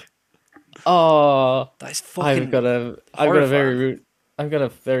up. Oh, That's fucking... I've got a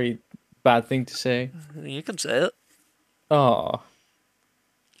very bad thing to say. You can say it. Oh,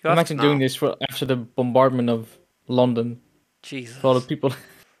 You have imagine to doing now. this after the bombardment of London. Jesus. For all the people,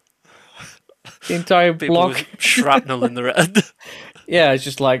 the entire People block. with shrapnel in their head. Yeah, it's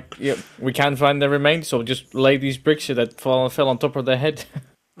just like, yeah, we can't find their remains, so just lay these bricks here that fell on top of their head.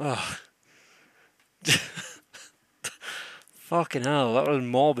 Oh. Fucking hell, that was a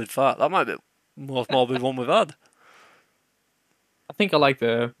morbid fact. That might be the most morbid one we've had. I think I like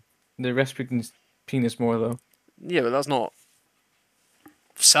the Rasputin's penis more though. Yeah, but that's not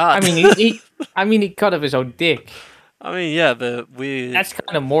sad. I mean, he cut off his own dick. I mean, yeah, but That's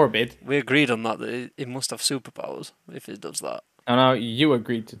kind of morbid. we agreed on that it must have superpowers if it does that. And now you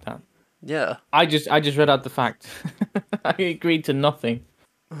agreed to that. Yeah. I just read out the fact. I agreed to nothing.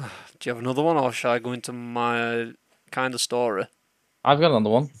 Do you have another one, or shall I go into my kind of story? I've got another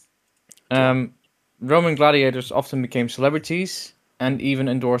one. Roman gladiators often became celebrities and even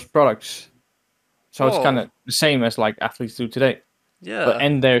endorsed products. So it's Oh. kind of the same as like athletes do today. Yeah.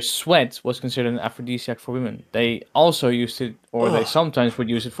 And their sweat was considered an aphrodisiac for women. They also used it, or they Ugh. sometimes would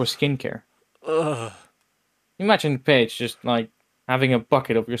use it for skincare. Ugh. Imagine Paige just like having a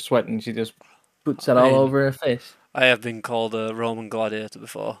bucket of your sweat and she just puts it I all mean- over her face. I have been called a Roman gladiator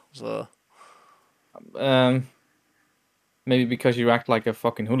before, so Maybe because you act like a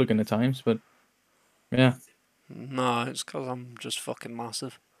fucking hooligan at times, but yeah. no, it's because I'm just fucking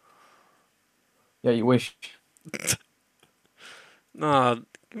massive. Yeah, you wish. No,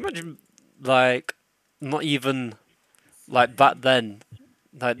 imagine like not even like back then,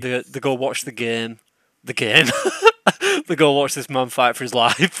 like they go watch the game, they go watch this man fight for his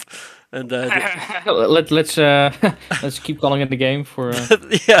life, and Let's keep calling it the game for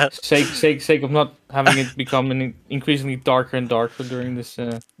yeah, sake of not having it become increasingly darker and darker during this.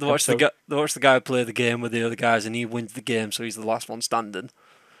 they watch the guy play the game with the other guys, and he wins the game, so he's the last one standing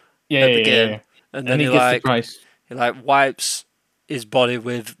Yeah, at the game, and then he he gets like the prize. he like wipes his body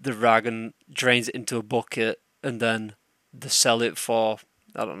with the rag and drains it into a bucket, and then they sell it for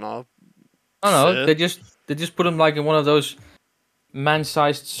I don't know. I don't know. Fair. They just put him like in one of those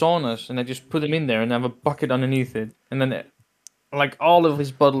man-sized saunas, and they just put him in there and have a bucket underneath it, and then like all of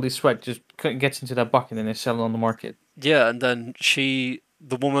his bodily sweat just gets into that bucket, and they sell it on the market. Yeah, and then the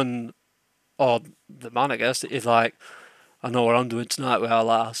woman, or the man, I guess, is like, I know what I'm doing tonight with our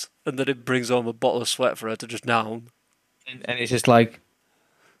lass. And then it brings home a bottle of sweat for her to just down. And it's just like,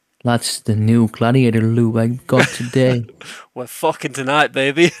 That's the new gladiator lube I got today. We're fucking tonight,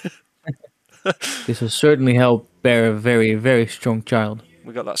 baby. This will certainly help bear a very, very strong child.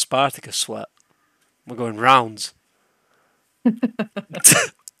 We got that Spartacus sweat. We're going rounds. We're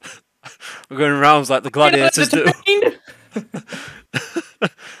going rounds like the gladiators do.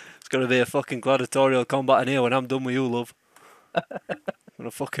 It's going to be a fucking gladiatorial combat in here when I'm done with you, love. I'm going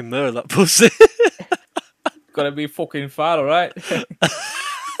to fucking murder that pussy. gotta be fucking fat, alright?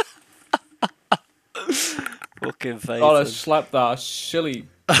 Fucking face. Gotta slap that silly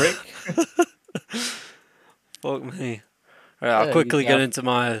prick. Fuck me. Right, I'll Yeah, quickly you get have- into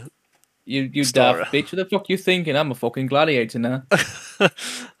my... You Story. daft bitch. What the fuck you thinking? I'm a fucking gladiator now.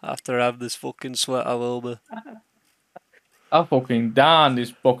 After I have this fucking sweat, I will be. I fucking down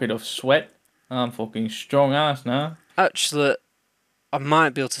this bucket of sweat. I'm fucking strong ass now. Actually, I might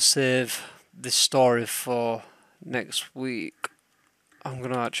be able to save this story for next week. I'm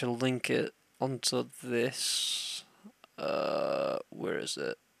going to actually link it onto this. Where is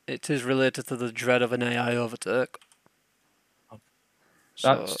it? It is related to the dread of an AI overtake.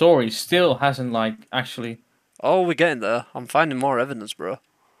 That So- story still hasn't like actually. Oh, we're getting there. I'm finding more evidence, bro.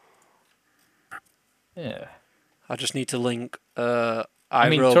 Yeah. I just need to link mean,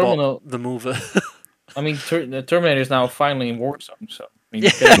 iRobot, Terminal- the movie. I mean, the Terminator is now finally in Warzone, so. I mean,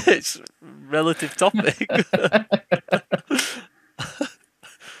 Yeah, it's a relative topic.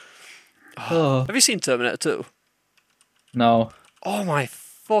 Oh. Have you seen Terminator 2? No. Oh my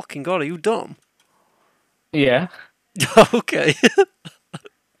fucking god, are you dumb? Yeah. Okay.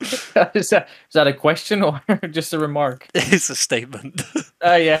 Is that a question or just a remark? It's a statement.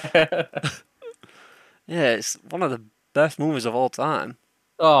 Yeah. Yeah, it's one of the best movies of all time.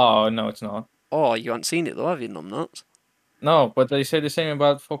 Oh, no, it's not. Oh, you haven't seen it though, have you, numbnuts? No, but they say the same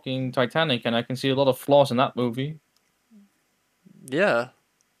about fucking Titanic, and I can see a lot of flaws in that movie, Yeah,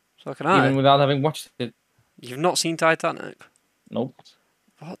 so can I. even without having watched it. You've not seen Titanic? Nope.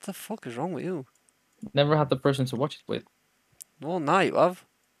 What the fuck is wrong with you? Never had the person to watch it with. Well, now you have.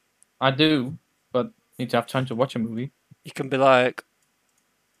 I do, but need to have time to watch a movie. You can be like,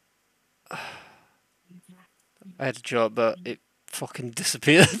 I had a joke, but it fucking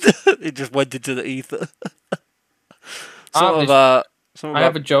disappeared. It just went into the ether. Something about, something I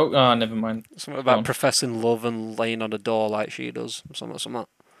have about, a joke. Oh, never mind. something Go about on. professing love and laying on a door like she does. Something.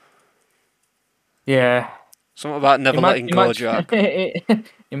 Yeah. Something about never letting go, Jack.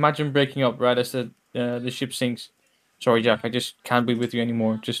 Imagine breaking up right as the ship sinks. Sorry, Jack. I just can't be with you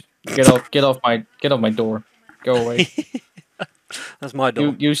anymore. Just get off my door. Go away. That's my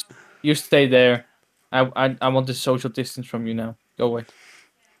door. You stay there. I want the social distance from you now. Go away.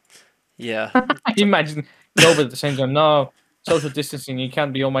 Yeah. Imagine go over at the same time. No, social distancing. You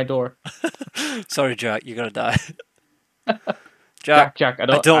can't be on my door. Sorry, Jack. You're gonna die. Jack, Jack. I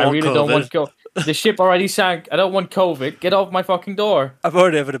don't want really don't want COVID. The ship already sank. I don't want COVID. Get off my fucking door. I'm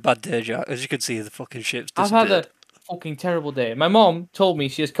already having a bad day, Jack. As you can see, the fucking ship's I've disappeared. had a fucking terrible day. My mom told me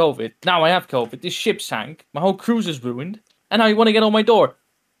she has COVID. Now I have COVID. This ship sank. My whole cruise is ruined. And now you want to get on my door.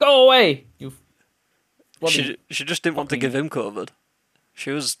 Go away. You. She just didn't want to fucking- give him COVID.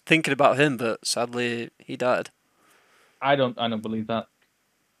 She was thinking about him, but sadly he died. I don't believe that.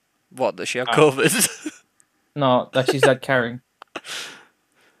 What, that she had Ah. COVID? No, that she's that caring.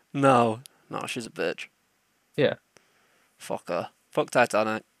 No, she's a bitch. Yeah. Fuck her. Fuck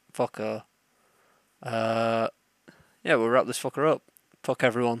Titanic. Fuck her. Yeah, we'll wrap this fucker up. Fuck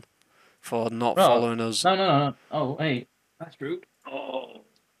everyone for not Bro, following us. No. Oh, hey, that's rude. Oh,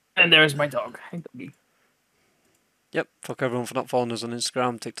 and there's my dog. Hey, doggy. Yep, fuck everyone for not following us on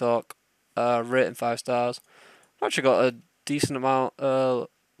Instagram, TikTok, rating 5 stars. I've actually got a decent amount of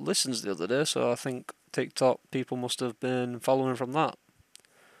listens the other day, so I think TikTok people must have been following from that.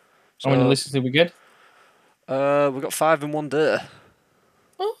 So, How many listens did we get? we got 5 in one day.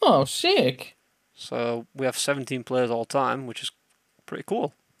 Oh, sick. So we have 17 players all time, which is pretty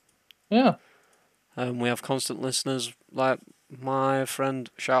cool. Yeah. We have constant listeners like my friend,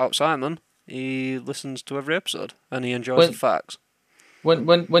 shout out Simon. He listens to every episode and he enjoys the facts.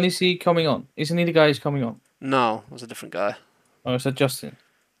 When is he coming on? Isn't he the guy who's coming on? No, that's a different guy. Oh, is that Justin?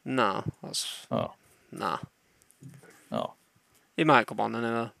 No, that's Oh. nah. Oh. He might come on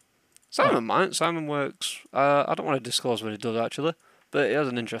anyway. Simon might. Simon works. I don't want to disclose what he does actually, but he has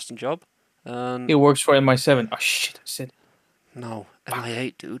an interesting job. And He works for MI7. Oh shit! I said. no,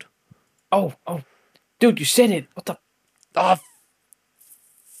 MI8, dude. Oh, dude, you said it. What the? Oh,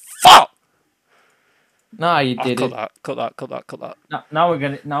 fuck! Nah, you Oh, did cut it. that. Cut that. Now we're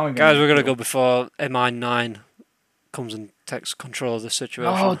gonna. Guys, we're gonna go before MI9 comes and takes control of the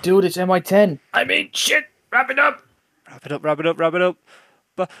situation. Oh, dude, it's MI10. I mean, shit. Wrap it up. Wrap it up.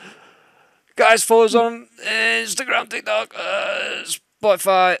 But guys, follow us on Instagram, TikTok,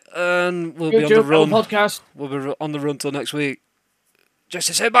 Spotify, and we'll be on the YouTube, run. podcast. We'll be on the run till next week. Just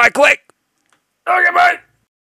to say bye, quick. Okay, bye.